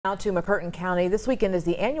Now to McCurtain County. This weekend is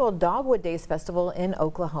the annual Dogwood Days festival in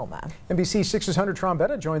Oklahoma. NBC 6's Hunter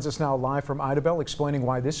Trombetta joins us now live from Idabel, explaining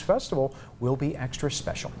why this festival will be extra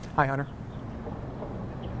special. Hi, Hunter.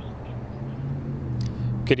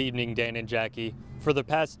 Good evening, Dan and Jackie. For the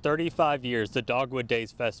past 35 years, the Dogwood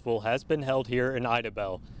Days festival has been held here in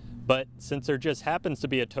Idabel. But since there just happens to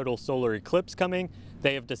be a total solar eclipse coming,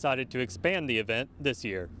 they have decided to expand the event this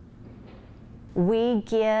year. We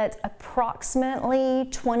get approximately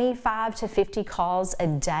 25 to 50 calls a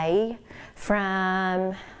day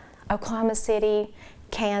from Oklahoma City,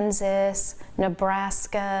 Kansas,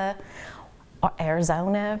 Nebraska, or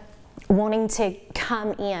Arizona wanting to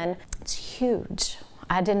come in. It's huge.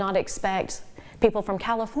 I did not expect people from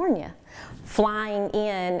California flying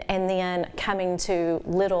in and then coming to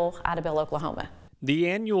little Idabel, Oklahoma. The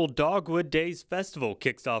annual Dogwood Days Festival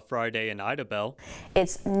kicks off Friday in Idabel.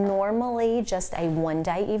 It's normally just a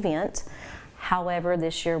one-day event. However,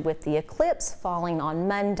 this year with the eclipse falling on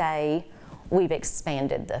Monday, we've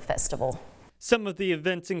expanded the festival. Some of the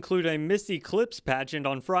events include a Miss Eclipse pageant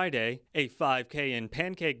on Friday, a 5K and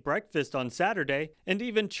pancake breakfast on Saturday, and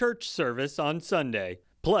even church service on Sunday.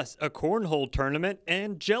 Plus a cornhole tournament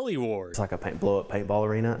and jelly wars. It's like a blow-up paintball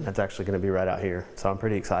arena, and that's actually going to be right out here, so I'm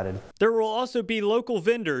pretty excited. There will also be local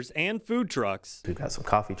vendors and food trucks. We've got some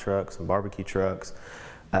coffee trucks, some barbecue trucks,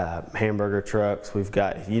 hamburger trucks. We've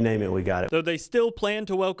got, you name it, we got it. Though they still plan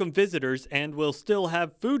to welcome visitors and will still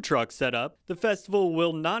have food trucks set up, the festival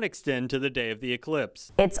will not extend to the day of the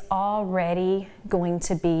eclipse. It's already going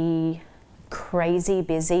to be crazy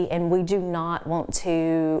busy, and we do not want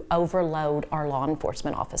to overload our law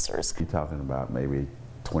enforcement officers. You're talking about maybe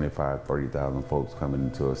 25,000, 30,000 folks coming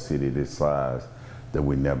into a city this size that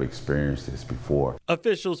we never experienced this before.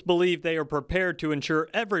 Officials believe they are prepared to ensure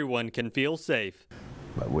everyone can feel safe.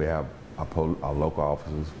 But we have our local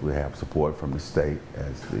officers, we have support from the state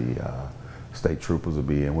as the state troopers will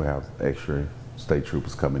be in. We have extra state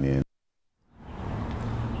troopers coming in.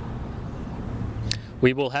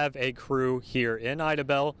 We will have a crew here in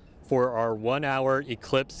Idabel for our 1-hour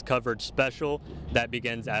eclipse coverage special that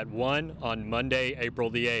begins at 1 on Monday, April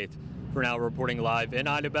the 8th. For now, reporting live in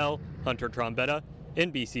Idabel, Hunter Trombetta,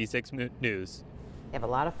 NBC 6 News. You have a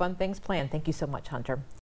lot of fun things planned. Thank you so much, Hunter.